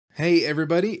Hey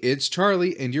everybody, it's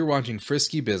Charlie and you're watching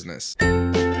Frisky Business.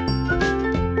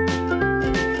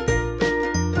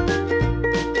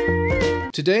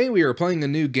 Today we are playing a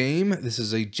new game. This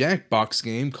is a Jackbox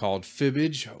game called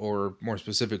Fibbage, or more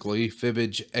specifically,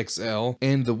 Fibbage XL.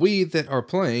 And the we that are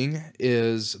playing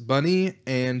is Bunny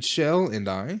and Chelle and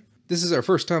I. This is our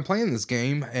first time playing this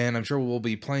game, and I'm sure we'll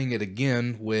be playing it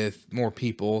again with more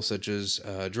people, such as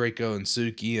Draco and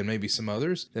Suki and maybe some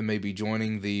others that may be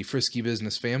joining the Frisky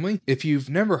Business family. If you've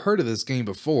never heard of this game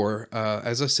before,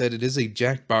 as I said, it is a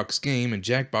Jackbox game, and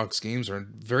Jackbox games are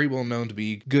very well known to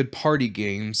be good party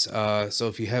games. So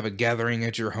if you have a gathering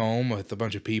at your home with a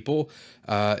bunch of people,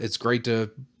 it's great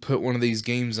to put one of these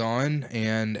games on,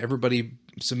 and everybody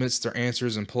submits their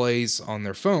answers and plays on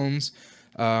their phones.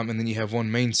 And then you have one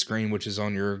main screen, which is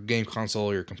on your game console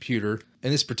or your computer.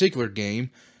 In this particular game,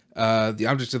 the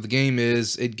object of the game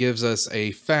is it gives us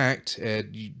a fact,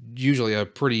 usually a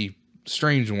pretty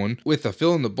strange one, with a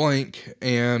fill in the blank,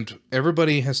 and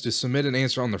everybody has to submit an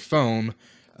answer on their phone.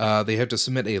 They have to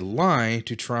submit a lie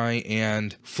to try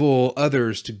and fool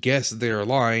others to guess their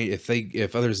lie.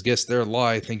 If others guess their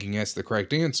lie thinking that's the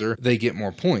correct answer, they get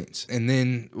more points. And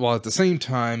then, while at the same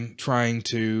time trying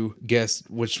to guess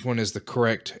which one is the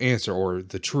correct answer or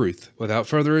the truth. Without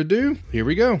further ado, here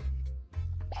we go.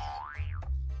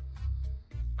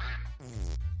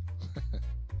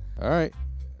 All right,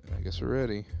 I guess we're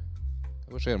ready.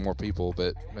 I wish I had more people,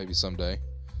 but maybe someday.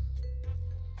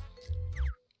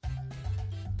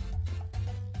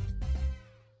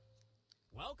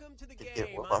 Welcome to the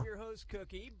game. I'm your host,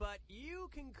 Cookie, but you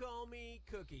can call me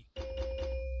Cookie.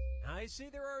 I see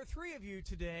there are 3 of you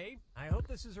today. I hope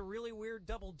this is a really weird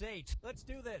double date. Let's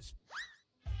do this.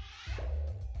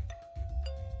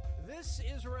 This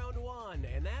is round 1,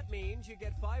 and that means you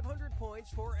get 500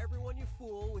 points for everyone you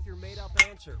fool with your made-up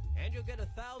answer, and you'll get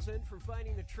 1,000 for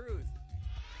finding the truth.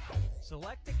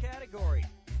 Select a category.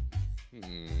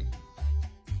 I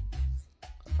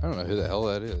don't know who the hell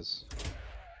that is.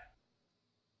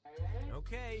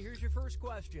 Okay, here's your first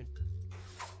question.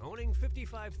 Owning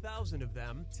 55,000 of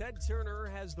them, Ted Turner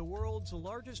has the world's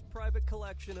largest private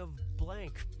collection of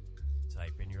blank.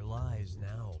 Type in your lies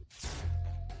now.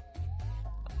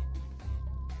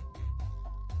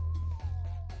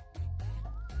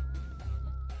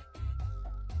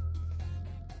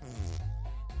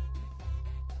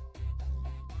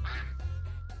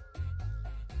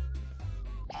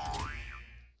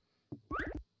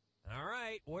 All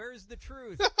right, where's the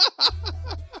truth?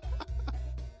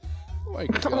 Oh my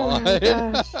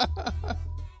god.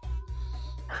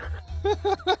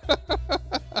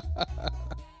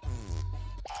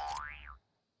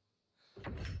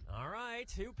 All right,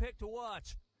 who picked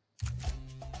what?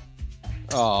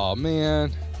 Oh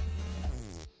man.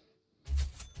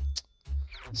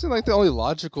 Seems like the only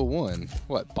logical one.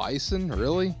 What, bison?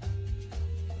 Really?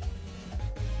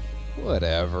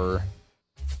 Whatever.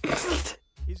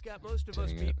 He's got most of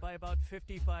us beat by about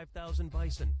 55,000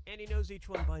 bison, and he knows each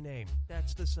one by name.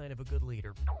 That's the sign of a good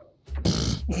leader. And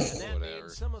that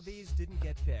means some of these didn't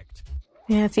get picked.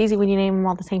 Yeah, it's easy when you name them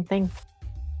all the same thing.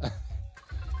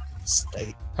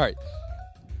 Alright.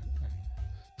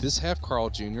 This half Carl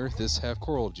Jr., this half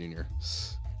Coral Jr.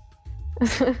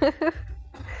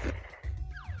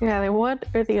 You're either one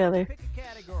or the other. Pick a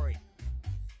category.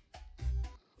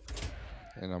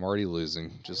 And I'm already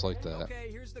losing, just like that. Okay,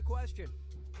 here's the question.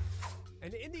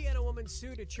 An Indiana woman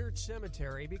sued a church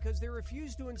cemetery because they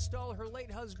refused to install her late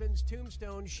husband's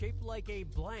tombstone shaped like a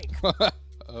blank.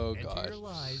 Oh, Enter gosh. your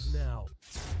lies now.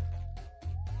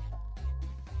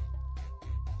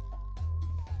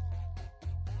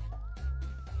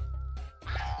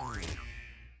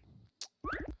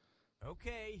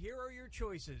 Okay, here are your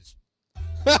choices.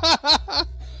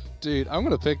 Dude, I'm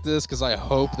gonna pick this because I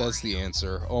hope that's the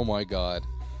answer. Oh my god.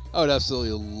 I would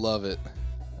absolutely love it.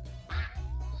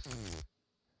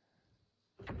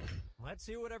 Let's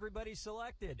see what everybody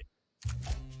selected.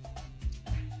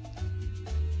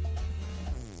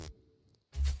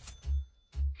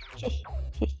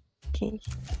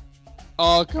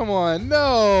 Oh, come on.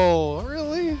 No!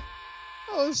 Really?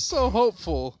 I was so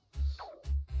hopeful.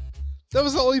 That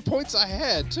was the only points I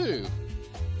had, too.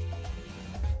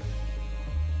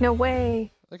 No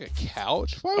way. Like a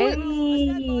couch? Why Hey. would,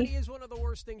 A dead body is one of the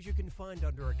worst things you can find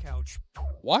under a couch.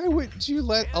 why would you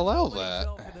allow And that?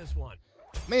 fell for this one.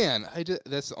 Man,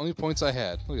 that's the only points I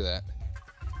had. Look at that.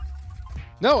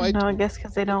 No, No, I guess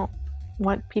because they don't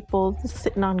want people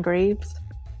sitting on graves.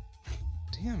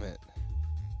 Damn it.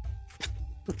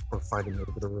 We're fighting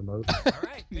over the remote. All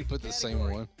right, You pick a put the same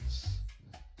category. one.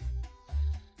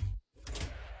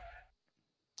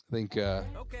 I think Okay,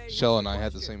 Chelle here's and the I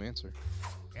had the question. same answer.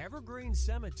 Evergreen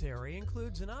Cemetery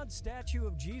includes an odd statue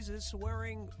of Jesus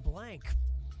wearing blank.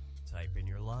 Type in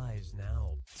your lies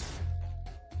now.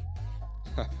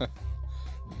 I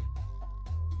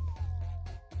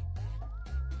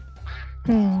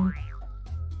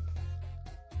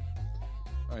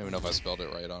don't even know if I spelled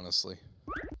it right, honestly.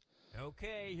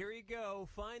 Okay, here you go.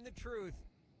 Find the truth.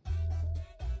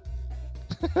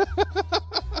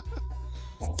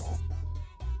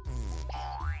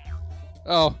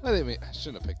 Oh, I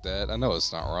shouldn't have picked that. I know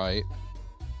it's not right.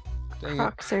 Dang it.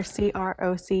 Crocs are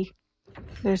C-R-O-C.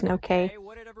 There's no K. Hey,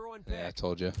 what did everyone pick? Yeah, I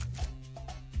told you.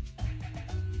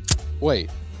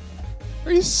 Wait.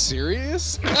 Are you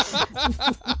serious?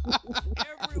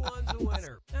 Everyone's a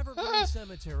winner. Evergreen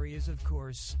Cemetery is, of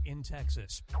course, in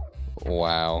Texas.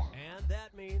 Wow. And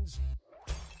that means...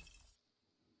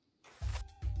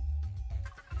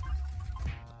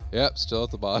 Yep, still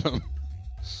at the bottom.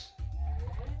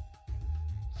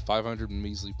 500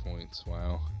 measly points.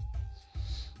 Wow.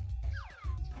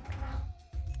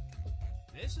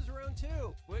 This is round 2,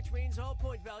 which means all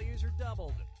point values are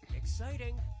doubled.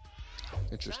 Exciting.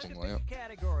 Interesting Time to layout. pick a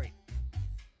category.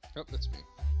 Oh, that's me.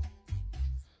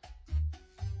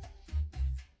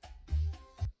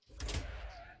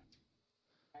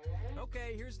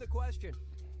 Okay, here's the question.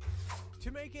 To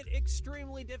make it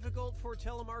extremely difficult for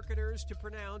telemarketers to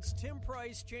pronounce, Tim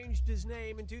Price changed his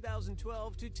name in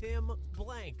 2012 to Tim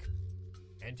Blank.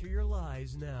 Enter your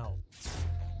lies now.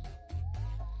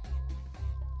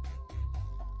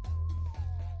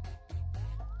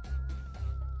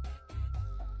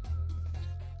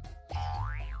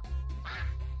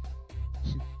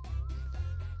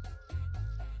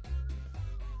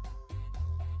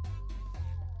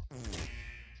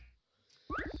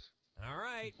 All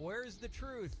right, where's the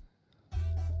truth?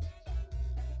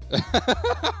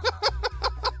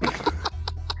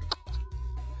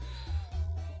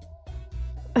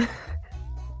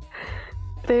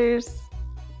 There's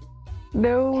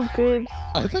no good.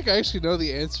 I think I actually know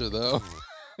the answer, though.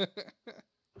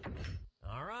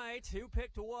 All right, who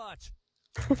picked what?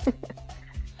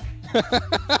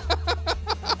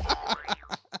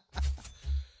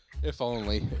 If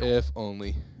only. If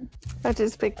only. I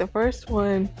just picked the first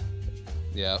one.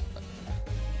 Yeah.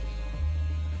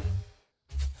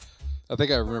 I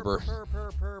think I remember.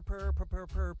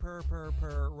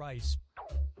 Rice.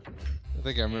 I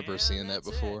think I remember And seeing that that's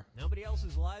before. it. Nobody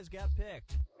else's lies got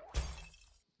picked.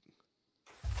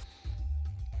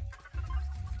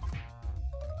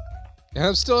 And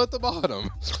I'm still at the bottom.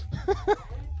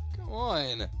 Come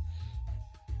on.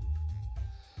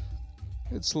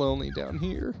 It's lonely down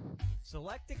here.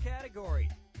 Select a category.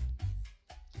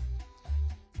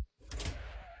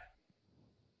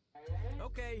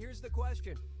 Okay, here's the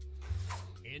question.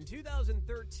 In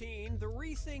 2013, the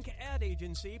Rethink ad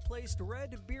agency placed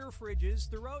red beer fridges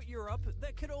throughout Europe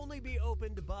that could only be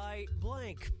opened by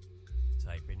blank.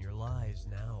 Type in your lies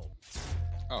now.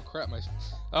 Oh crap, my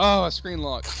screen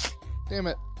lock. Damn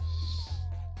it.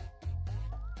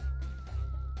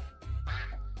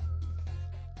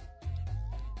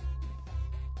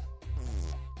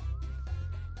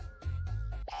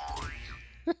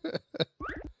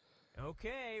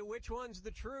 Okay, which one's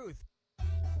the truth?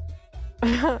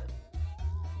 By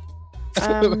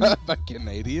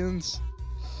Canadians?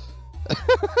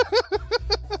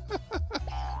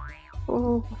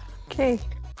 Oh, okay.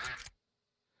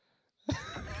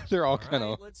 They're all All kind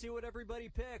right, of. let's see what everybody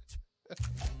picked.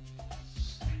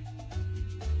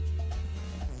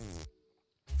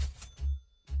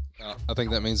 I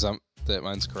think that means that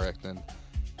mine's correct then.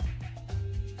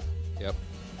 Yep.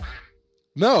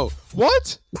 No!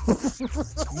 What?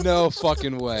 No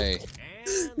fucking way.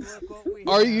 And look what we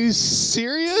Are have you here.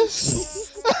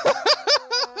 serious?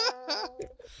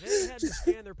 They had to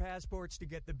scan their passports to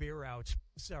get the beer out.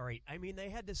 Sorry, I mean they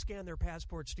had to scan their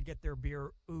passports to get their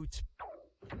beer out.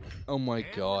 Oh my And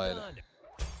we're god. done.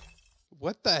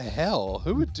 What the hell?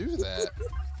 Who would do that?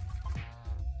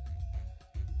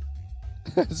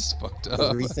 That's fucked The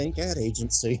up. Rethink ad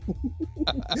agency.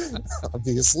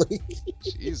 Obviously.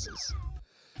 Jesus.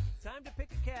 Time to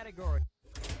pick a category.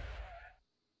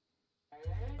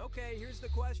 Okay, here's the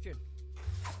question.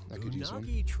 I could use one.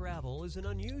 Unagi Travel is an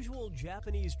unusual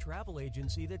Japanese travel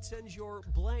agency that sends your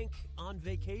blank on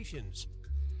vacations.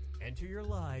 Enter your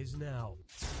lies now.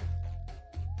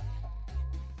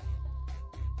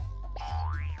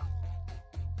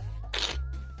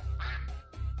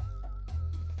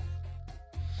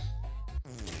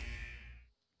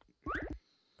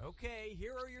 Okay,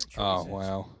 here are your choices. Oh,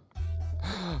 wow.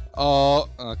 Oh,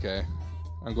 okay.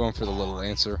 I'm going for the little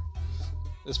answer.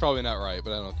 It's probably not right,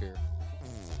 but I don't care.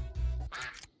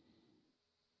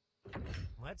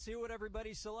 Let's Let's see what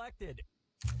everybody selected.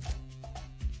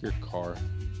 Your car.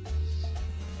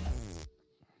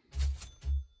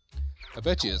 I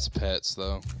bet you it's pets,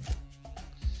 though.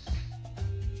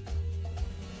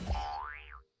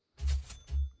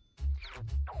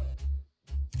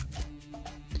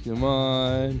 Come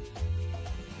on.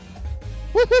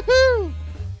 Woohoo!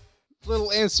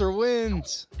 Little answer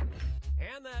wins.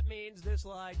 And that means this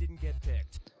lie didn't get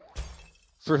picked.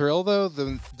 For real, though,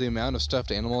 the amount of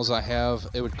stuffed animals I have,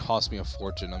 it would cost me a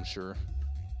fortune, I'm sure.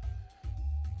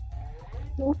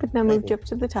 Oh, but now moved you up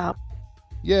to the top.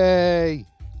 Yay!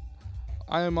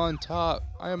 I am on top.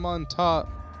 I am on top.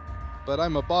 But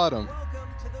I'm a bottom. Welcome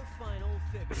to the final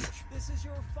Fibbage. This is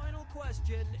your final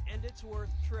question, and it's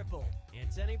worth triple.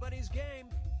 It's anybody's game.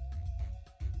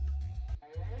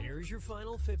 Here's your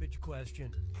final Fibbage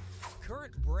question.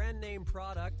 Current brand name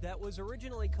product that was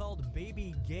originally called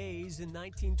Baby Gaze in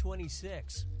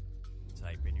 1926.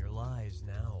 Type in your lies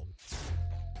now.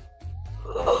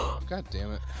 God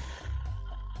damn it.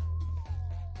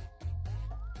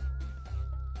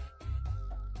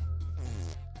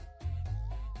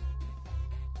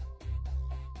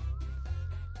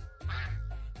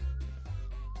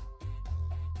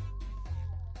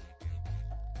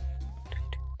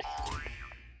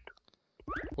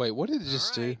 Wait, what did it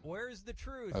just do? Where's the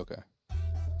truth? Okay.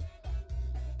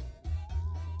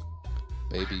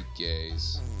 Baby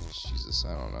gaze. Jesus,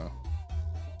 I don't know.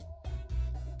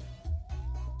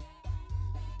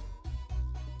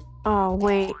 Oh,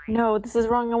 wait. No, this is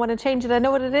wrong. I want to change it. I know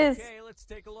what it is. Okay, let's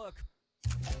take a look.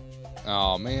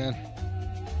 Oh, man.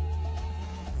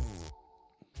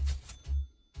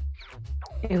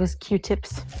 It was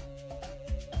Q-tips.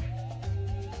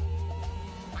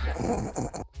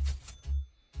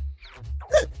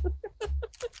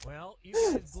 Well, you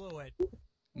guys blew it.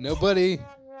 Nobody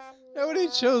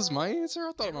chose my answer.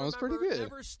 I thought mine was pretty good.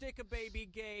 Never stick a baby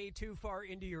gay too far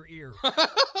into your ear.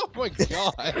 Oh my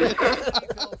god. You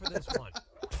fell for this one.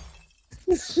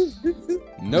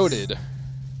 Noted.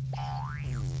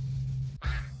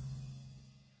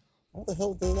 How the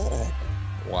hell did that happen?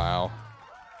 Wow.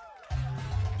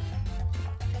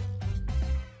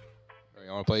 Alright,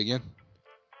 you want to play again?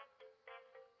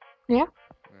 Yeah.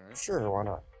 Alright. Sure, why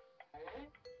not?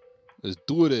 Let's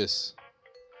do this.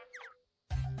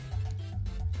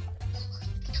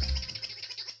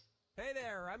 Hey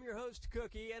there, I'm your host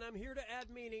Cookie, and I'm here to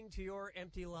add meaning to your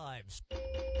empty lives.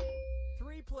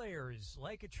 3 players,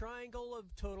 like a triangle of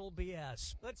total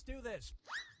BS. Let's do this.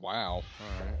 Wow.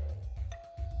 Alright.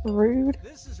 Rude.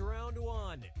 This is round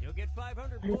 1. You'll get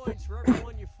 500 points for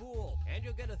everyone you fool, and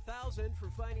you'll get 1,000 for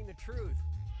finding the truth.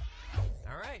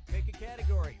 All right, pick a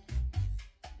category.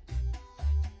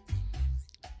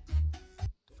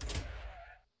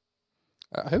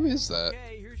 Who is that?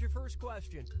 Okay, here's your first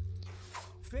question.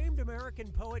 Famed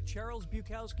American poet Charles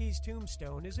Bukowski's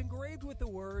tombstone is engraved with the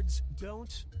words,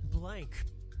 "Don't blank."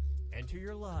 Enter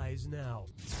your lies now.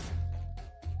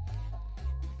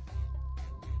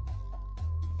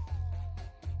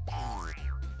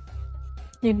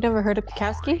 You've never heard of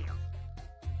Bukowski?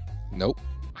 Nope.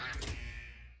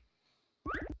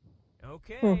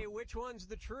 Okay, which one's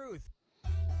the truth?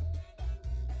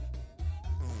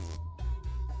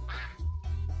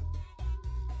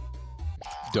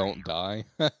 Don't die.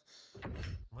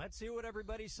 Let's see what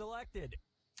everybody selected.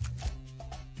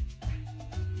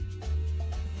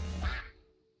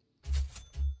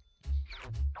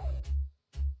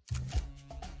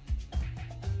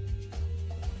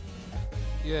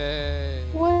 Yay.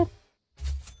 What?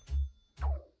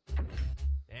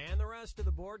 And the rest of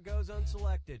the board goes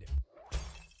unselected.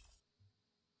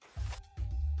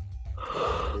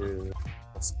 Dude,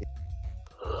 let's get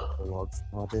the logs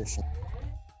from audition.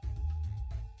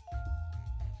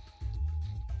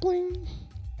 Bling.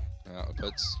 Oh,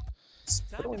 puts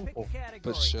Time to pick a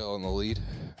category. Chelle in the lead.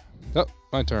 Oh,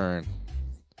 my turn.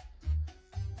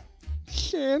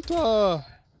 Santa.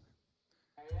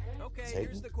 Okay, Satan?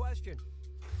 here's the question.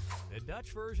 The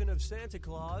Dutch version of Santa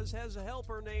Claus has a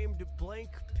helper named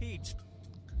Blank Pete.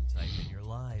 Type in your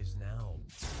lies now.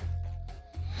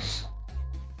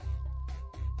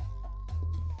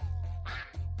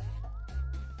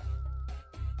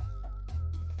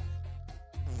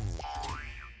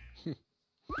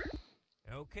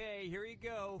 Okay, here you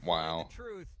go. Find Wow. the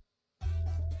truth.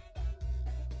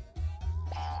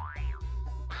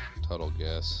 Total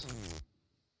guess.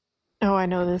 Oh, I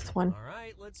know this one. All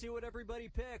right, let's see what everybody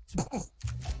picked.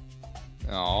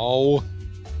 Oh.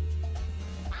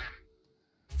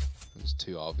 It was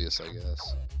too obvious, I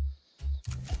guess.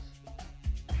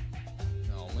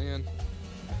 Oh, man.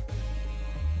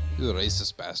 You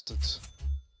racist bastards.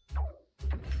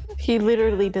 He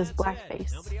literally And does that's it.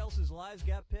 blackface. Nobody else's lives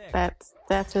got picked.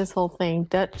 That's his whole thing.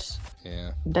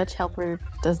 Dutch helper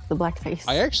does the blackface.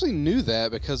 I actually knew that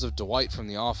because of Dwight from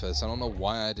The Office. I don't know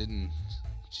why I didn't.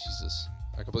 Jesus,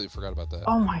 I completely forgot about that.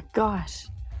 Oh my gosh,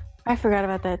 I forgot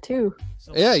about that too.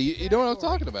 Yeah, you know what I'm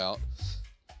talking about.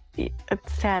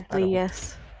 Sadly,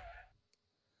 yes.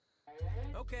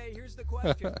 Okay, here's the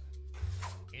question.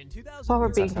 In While we're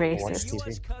being 2004, racist. a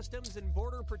U.S. Customs and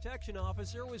Border Protection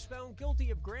officer was found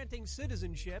guilty of granting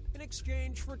citizenship in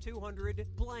exchange for 200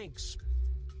 blanks.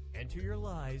 Enter your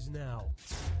lies now.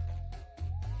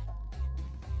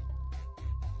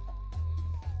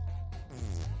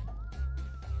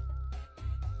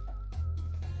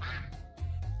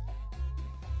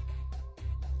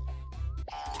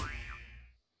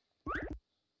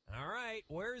 All right,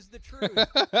 where's the truth?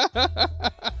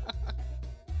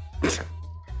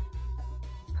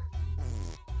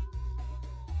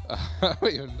 I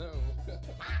don't even know.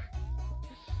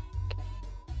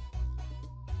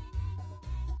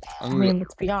 I mean,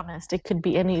 let's be honest. It could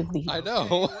be any of these. I know.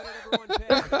 Okay, what did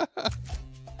everyone pick?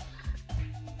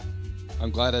 I'm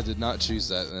glad I did not choose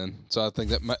that then. So I think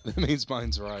that means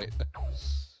mine's right.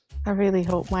 I really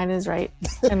hope mine is right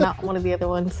and not one of the other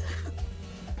ones.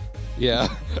 Yeah.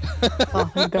 Oh,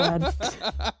 thank God.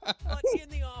 But in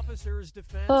the officer's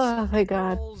defense, Oh, thank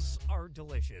God. rolls are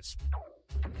delicious.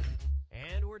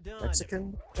 And we're done.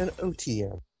 Mexican and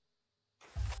OTM.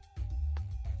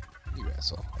 You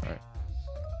asshole. Alright.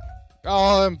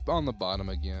 Oh, I'm on the bottom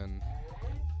again.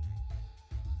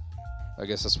 I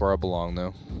guess that's where I belong,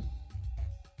 though.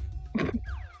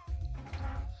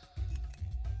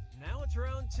 Now it's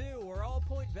round 2, where all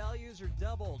point values are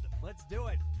doubled. Let's do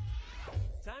it.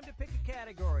 Time to pick a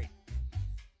category.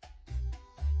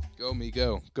 Go me,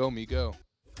 go. Go me, go.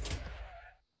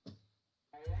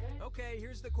 Okay,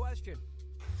 here's the question.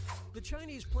 The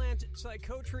Chinese plant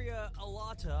Psychotria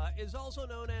alata is also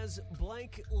known as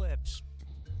blank lips.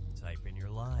 Type in your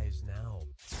lies now.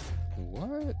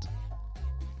 What?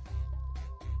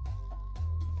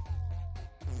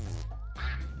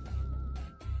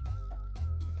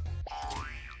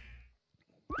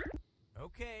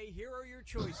 Okay, here are your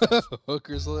choices.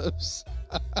 Hooker's lips.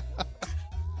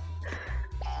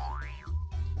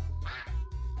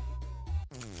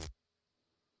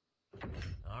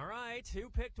 All right, who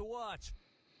picked what?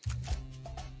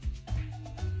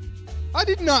 I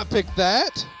did not pick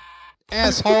that,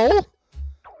 asshole.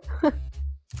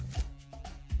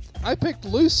 I picked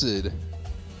lucid,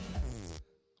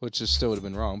 which is still would have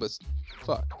been wrong, but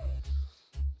fuck.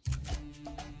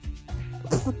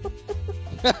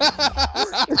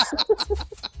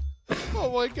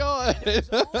 Oh my god.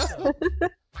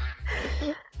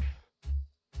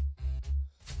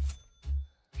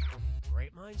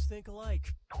 Great minds think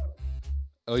alike.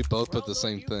 Oh, we both put Well, the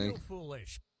same you thing. feel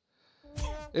foolish.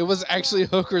 It was actually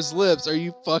Hooker's lips. Are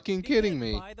you fucking kidding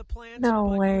me? Buy the plant, No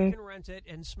but way. You can rent it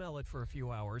and smell it for a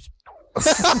few hours.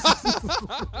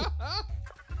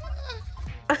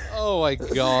 Oh my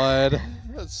god.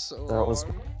 That's so That was-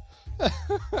 wrong.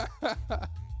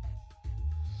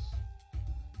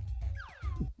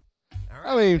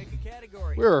 All I mean, pick a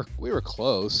category. we were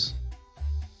close.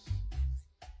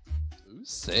 Ooh,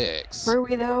 6. Were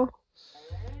we though?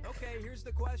 Okay, here's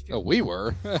the question. Oh, we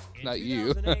were. In Not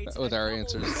you. 2008, With a our couple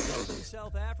answers. was killed in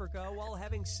South Africa while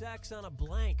having sex on a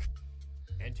blank.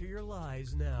 Enter your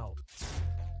lies now.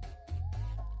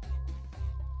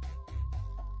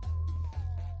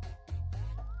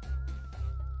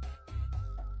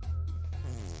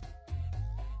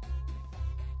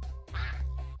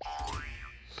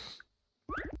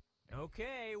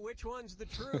 Okay, which one's the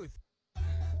truth?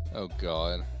 Oh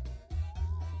god.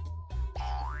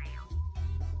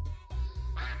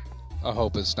 I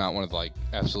hope it's not one of the, like,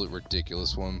 absolute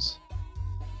ridiculous ones.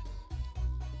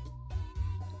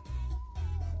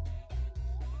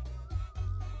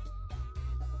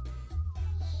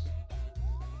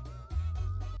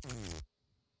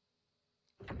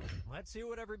 Let's see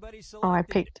what everybody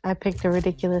selected. Oh, I picked a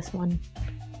ridiculous one.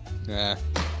 Nah.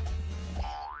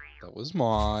 That was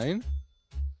mine.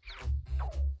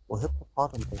 Well,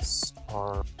 hippopotamus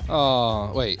are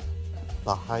Oh, wait.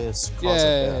 the highest cause of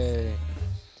death. Yay.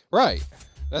 Right.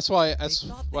 That's why They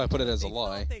thought I put it could. as a They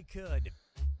lie. thought they could.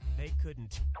 They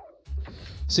couldn't.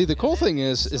 See, the cool thing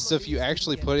is Some of if you these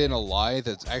actually didn't put get in a lie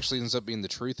that actually ends up being the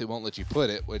truth, it won't let you put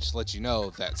it, which lets you know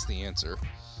that's the answer.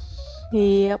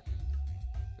 Yep.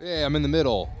 Yeah, I'm in the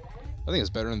middle. I think it's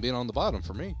better than being on the bottom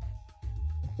for me.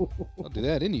 I'll do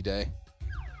that any day.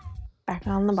 Back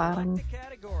on the bottom. Select the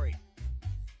category.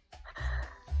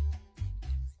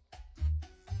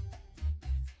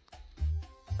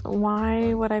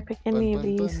 Why would I pick any of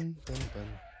these?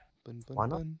 Why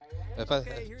not? Okay,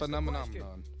 here's the Phenomenon.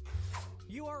 question.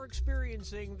 You are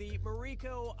experiencing the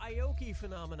Mariko Aoki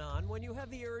phenomenon when you have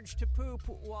the urge to poop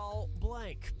while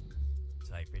blank.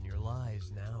 Type in your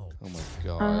lies now. Oh my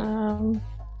god.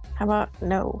 How about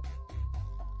no?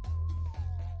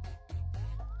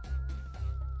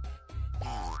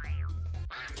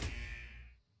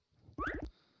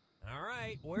 All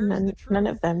right, where's the truth? None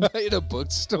of them. In a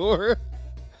bookstore?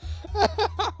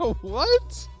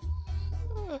 What?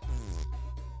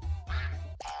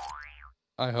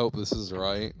 I hope this is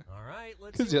right. All right,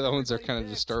 let's. Because see the other what ones are everybody kind of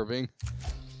picks. disturbing.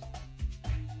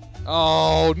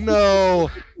 Oh no!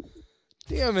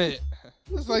 Damn it!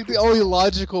 This is like the only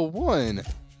logical one.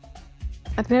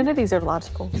 None of these are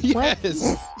logical. What?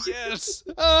 Yes! Yes!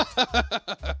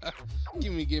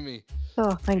 Gimme.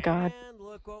 Oh, thank God. And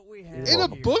look what we have In a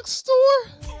here. bookstore?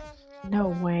 No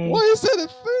way. Why is that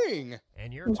a thing?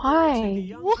 And you're Why? experiencing the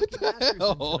young What Vicky the Masterson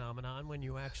hell? phenomenon when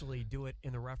you actually do it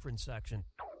in the reference section.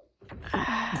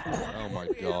 Oh my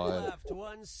We have god. left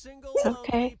one single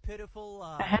Okay. lonely, pitiful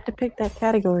lie. I had to pick that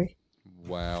category.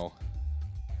 Wow.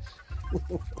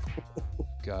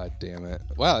 God damn it.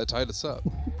 Wow, that tied us up.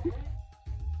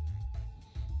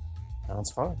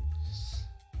 Sounds fun.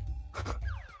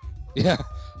 Yeah,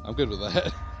 I'm good with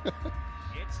that.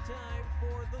 It's time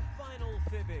for the final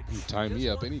fibbage. You tie me Just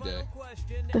up one any day. final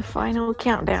question, The and final it's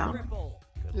countdown. triple.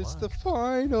 Good It's the luck.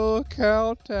 final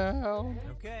countdown.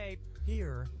 Okay,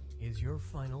 here is your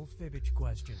final fibbage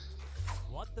question.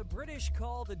 What the British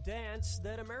call the dance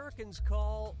that Americans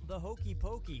call the hokey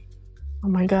pokey. Oh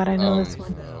my God, I know this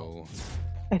one. No.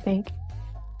 I think.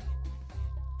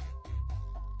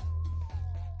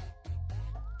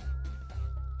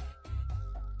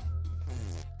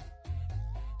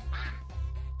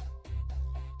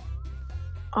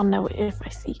 I'll know it if I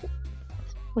see it,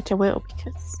 which I will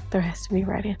because there has to be a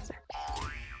right answer.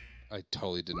 I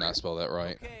totally did not spell that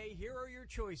right. Okay, here are your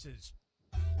choices.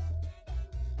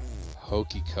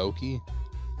 Hokey cokey?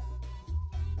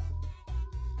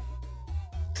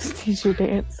 Teach you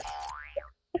dance.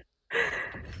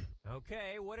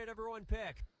 Okay, what did everyone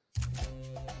pick?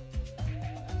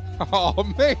 Oh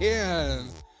man!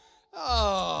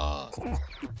 Oh,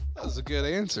 that was a good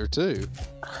answer too.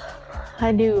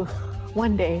 I knew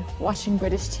one day watching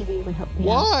British TV would help me out.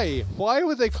 Why? Why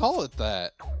would they call it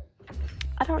that?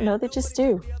 I don't know, they just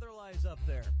Nobody do. put the other lies up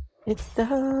there. It's the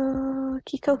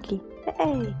hokey cokey.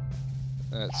 Hey!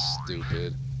 That's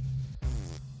stupid.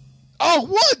 Oh,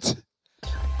 what?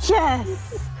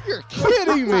 Yes! You're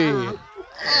kidding me!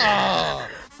 Oh,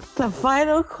 The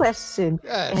final question.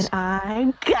 yes. And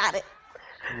I got it.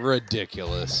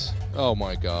 Ridiculous. Oh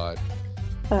my god.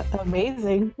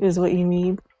 Amazing is what you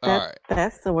need. Alright.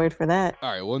 That's the word for that.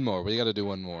 Alright, one more. We gotta do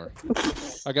one more.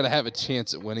 I gotta have a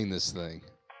chance at winning this thing.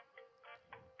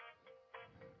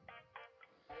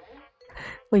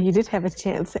 Well, you did have a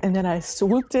chance, and then I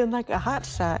swooped in like a hot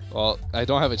shot. Well, I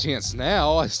don't have a chance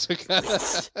now. I still gotta I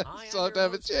still am have to your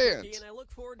have a host, Frisky, chance. and I look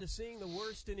forward to seeing the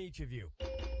worst in each of you.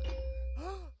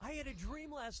 I had a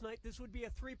dream last night this would be a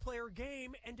 3-player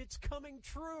game, and it's coming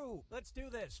true. Let's do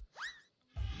this.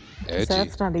 So Edgy.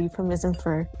 that's not a euphemism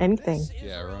for anything. This is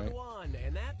Yeah, round right. one,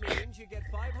 and that means you get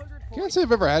 500 points. Can't say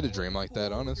I've ever had a dream for like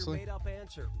that, your honestly. made-up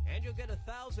answer, and you'll get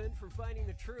 1,000 for finding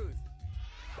the truth.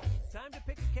 Time to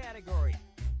pick a category.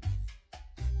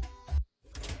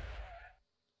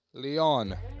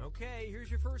 Leon. Okay, here's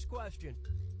your first question.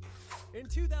 In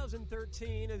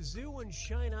 2013, a zoo in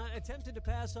China attempted to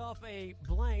pass off a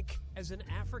blank as an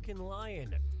African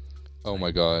lion. Oh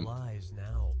my god. Lies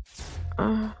now.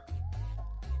 Uh,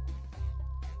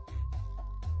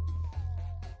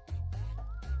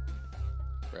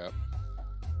 Crap.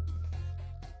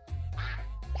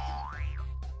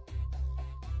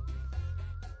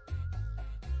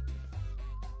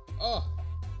 Oh.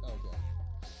 Okay.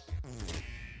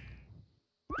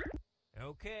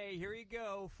 Okay, here you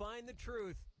go. Find the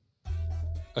truth.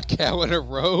 A cow in a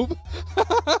robe?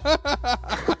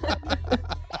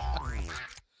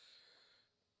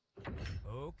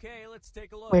 Okay, let's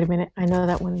take a look. wait a minute. I know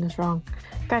that one is wrong.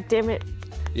 God damn it.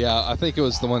 Yeah, I think it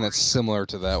was the one that's similar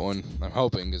to that one. I'm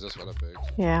hoping, because that's what I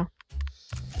picked. Yeah.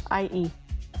 I.E.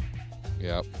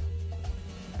 Yep.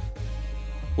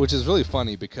 Which is really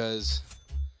funny because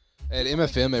at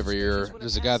MFM every year,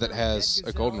 there's a guy that has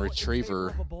a golden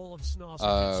retriever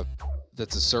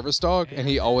that's a service dog, and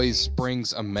he always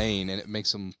brings a mane, and it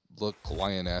makes him look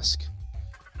lion-esque.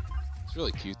 It's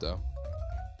really cute, though.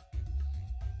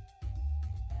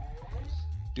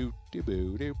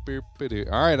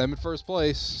 All right, I'm in first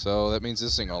place, so that means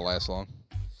this thing will last long.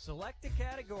 Select a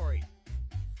category.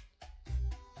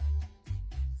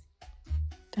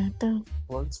 Dun, dun.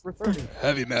 Plugs for 30.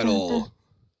 Heavy metal.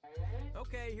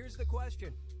 Okay, here's the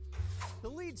question. The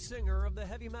lead singer of the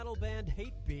heavy metal band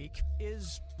Hatebeak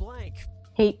is blank.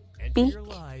 Hate Enter beak. your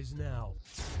lies now.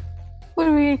 What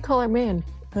do we call our man?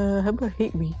 How about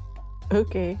hate me?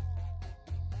 Okay.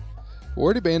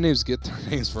 Where do band names get their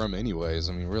names from anyways?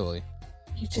 I mean, really.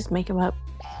 You just make them up.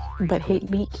 But hate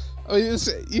beak. I mean,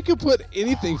 you can put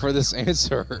anything for this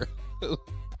answer.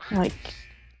 Like.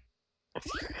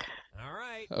 All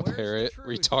right. A where's the parrot, truth?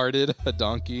 retarded, a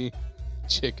donkey,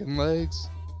 chicken legs.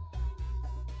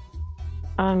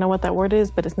 I don't know what that word is,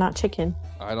 but it's not chicken.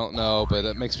 I don't know, but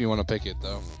it makes me want to pick it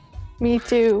though. Me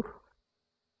too.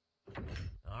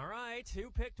 All right.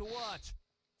 Who picked what?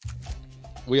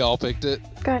 We all picked it.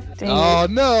 God dang Oh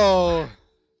it. no!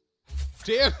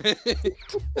 Damn it!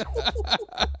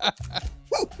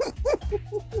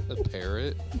 A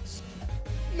parrot?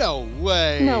 No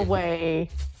way! No way.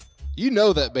 You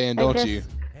know that band, I don't guess- you?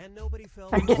 And nobody fell.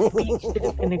 I guess beak should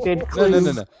have been a good No,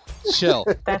 clue. no. Shell,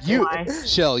 That's you, why.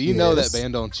 Shell, you know that Yes.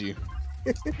 band, don't you?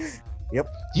 Yep.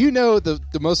 You know the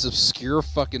most obscure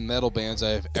fucking metal bands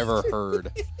I've ever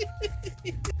heard.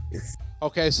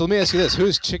 Okay, so let me ask you this: who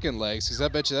is Chicken Legs? Because I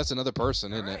bet you that's another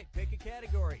person, All isn't it? right. Pick a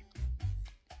category.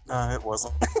 It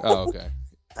wasn't. Oh, okay.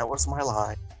 That was my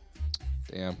lie.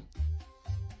 Damn.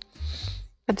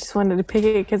 I just wanted to pick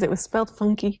it because it was spelled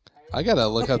funky. I gotta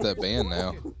look up that band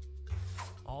now.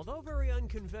 Although very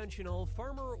unconventional,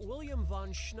 farmer William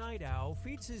von Schneidau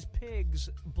feeds his pigs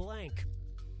blank.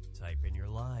 Type in your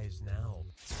lies now.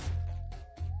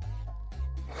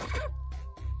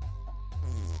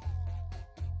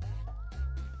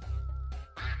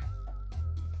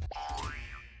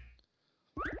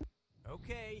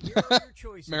 Okay, here are your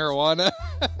choices. Marijuana.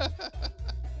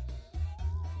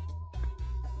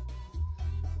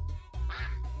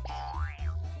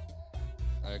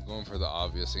 I'm going for the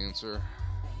obvious answer,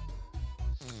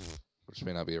 which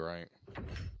may not be right.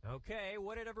 Okay,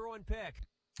 what did everyone pick?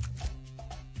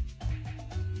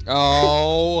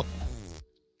 Oh,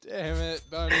 damn it,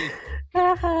 Bunny.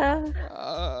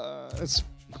 Haha. It's...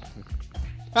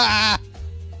 Ah!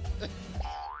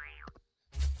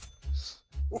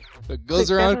 What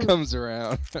goes around comes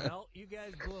around. Well, you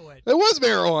guys blew it. It was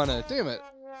marijuana. Damn it.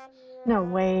 No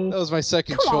way. That was my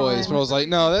second Come choice, on. but I was like,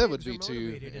 no, that would Kids be are too.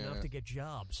 motivated enough Yeah. to get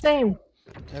jobs. Same.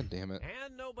 God damn it.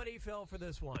 And nobody fell for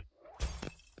this one.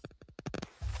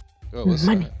 What was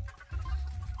Money.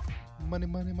 that? Money,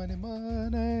 money, money,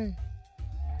 money.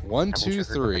 1, 2,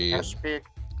 3. Cash big.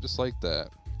 Just like that.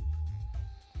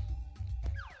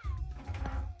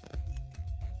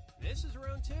 This is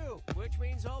round 2, which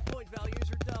means all point values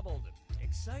are doubled.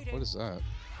 Exciting. What is that?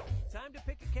 Time to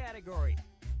pick a category.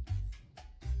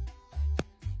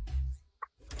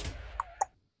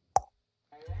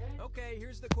 Okay,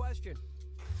 here's the question.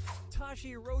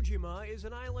 Tashirojima is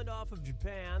an island off of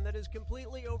Japan that is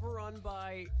completely overrun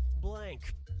by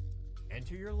blank.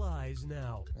 Enter your lies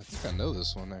now. I think I know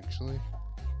this one, actually.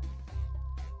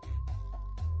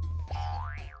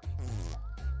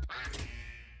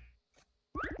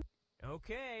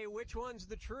 Okay, which one's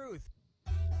the truth?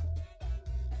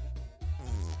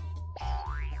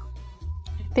 I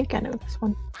think I know this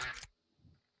one.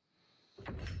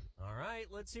 All right,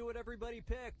 let's see what everybody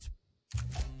picked.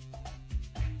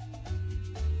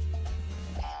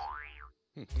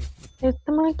 It's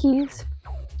the monkeys.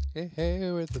 Hey,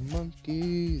 hey, we're the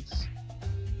monkeys.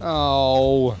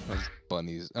 Oh, that's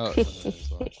bunnies. Oh, And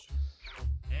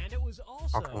it was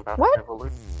Talking also about What?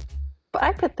 evolution. But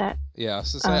I put that. yeah, I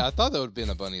was to say, I thought that would have been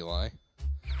a bunny lie.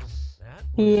 that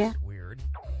was Yeah. weird.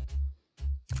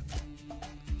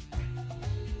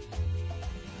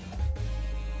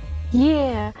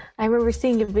 Yeah, I remember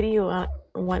seeing a video on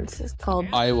once. It's called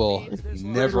And I that will means this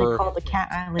never- literally called the Cat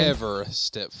Island. Ever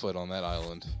step foot on that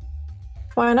island.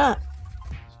 Why not?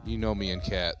 You know me and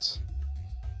cats.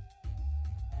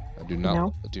 I do not.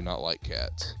 No. I do not like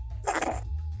cats.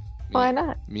 Why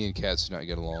not? Me and cats do not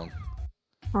get along.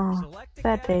 Oh, Select a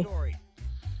that day. category.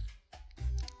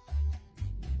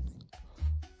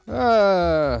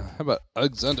 How about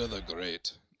Alexander the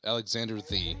Great? Alexander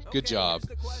the. Good Okay, job.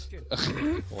 here's the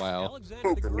question. Wow. Alexander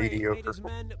the The Great made mediocre. his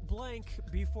men blank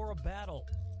before a battle.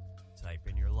 Type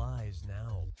in your lies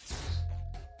now.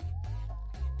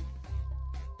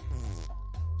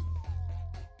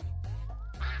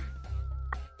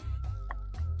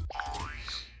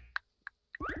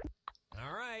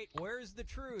 All right, where's the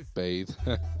truth? Bathe.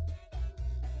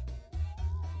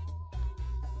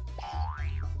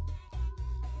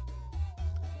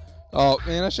 Oh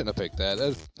man, I shouldn't have picked that.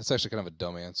 That's actually kind of a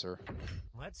dumb answer.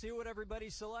 Let's see what everybody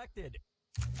selected.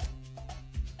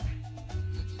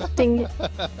 Ding it.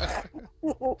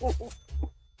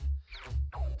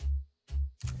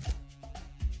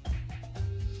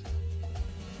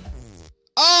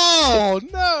 Oh,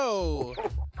 no!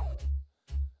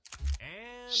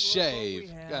 And Shave. look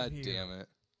what we have God here. damn it.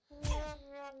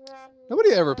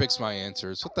 Nobody ever picks my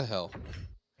answers. What the hell?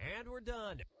 And we're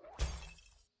done.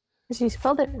 You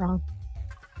spelled it wrong.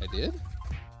 I did?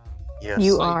 Yes.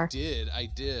 You I are. did.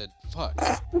 Fuck.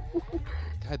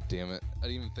 God damn it. I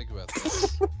didn't even think about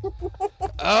that.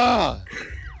 Ah!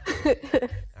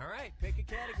 All right, pick a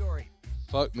category.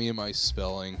 Fuck me and my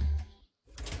spelling.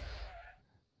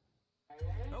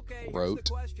 Okay, here's Wrote.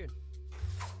 the question.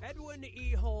 Edwin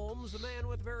E. Holmes, a man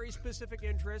with very specific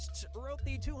interests, wrote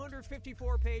the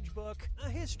 254-page book, A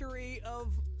History of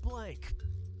Blank.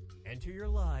 Enter your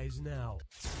lies now.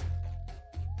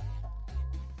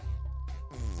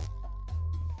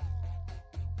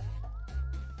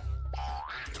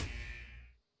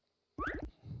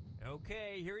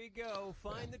 Okay, here you go.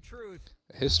 Find the truth.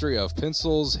 History of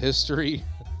pencils, history,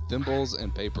 thimbles,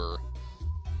 and paper.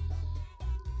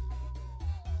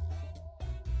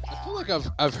 I feel like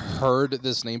I've heard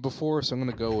this name before, so I'm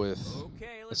gonna go with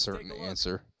Okay, a let's certain take a look.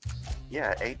 answer.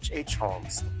 Yeah, H.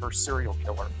 Holmes, the first serial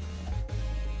killer.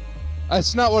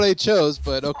 That's not what I chose,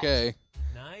 but okay.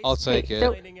 Nice. I'll take Hey,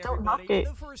 it. don't knock Everybody. it.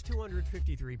 The first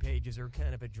 253 pages are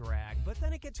kind of a drag, but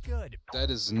then it gets good. That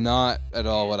is not at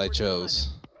all what I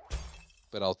chose,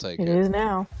 but I'll take It it. is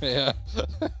now. Yeah.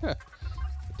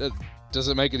 That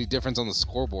doesn't make any difference on the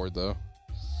scoreboard, though.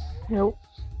 Nope.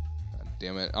 God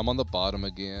damn it. I'm on the bottom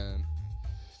again.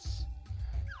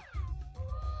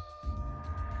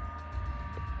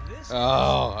 This is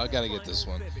Oh, I the gotta get this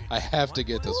final one. Fibbage. I have to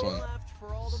get this more one. left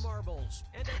for all the marbles,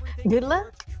 and everything Good is luck.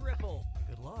 worth Triple.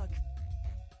 Good luck.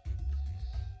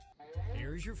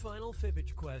 Here's your final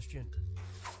Fibbage question.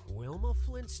 Wilma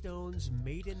Flintstone's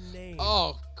maiden name.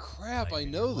 Oh, crap. I Type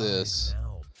in know your lies this.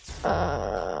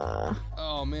 now.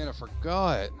 Oh, man, I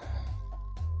forgot.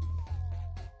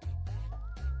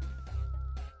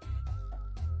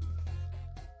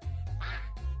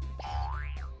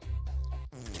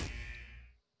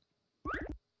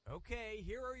 Okay,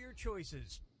 here are your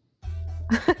choices.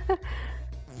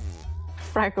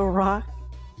 Fraggle Rock.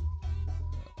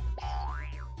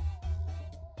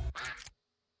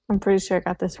 I'm pretty sure I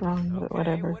got this wrong, but Okay,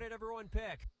 whatever. what did everyone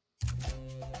pick?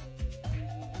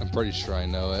 I'm pretty sure I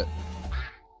know it.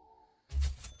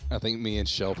 I think me and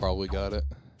Chelle probably got it.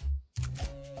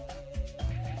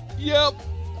 Yep,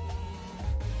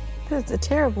 That's a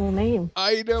terrible name.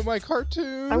 I know my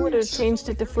cartoons. I would have changed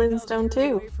it to Flintstone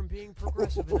too. Away from being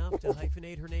progressive enough to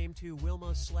hyphenate her name to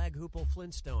Wilma Slaghoople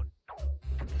Flintstone.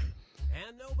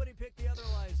 And nobody picked the other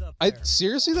lies up there.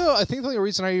 Seriously though, I think the only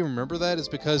reason I even remember that is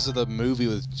because of the movie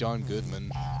with John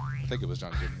Goodman. I think it was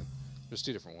John Goodman. There's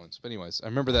two different ones, but anyways, I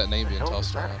remember that name being How did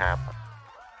tossed that around. happen?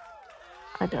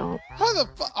 I don't. How the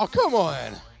fuck? Oh, come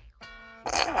on!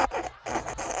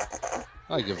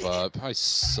 I give up. I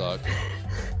suck.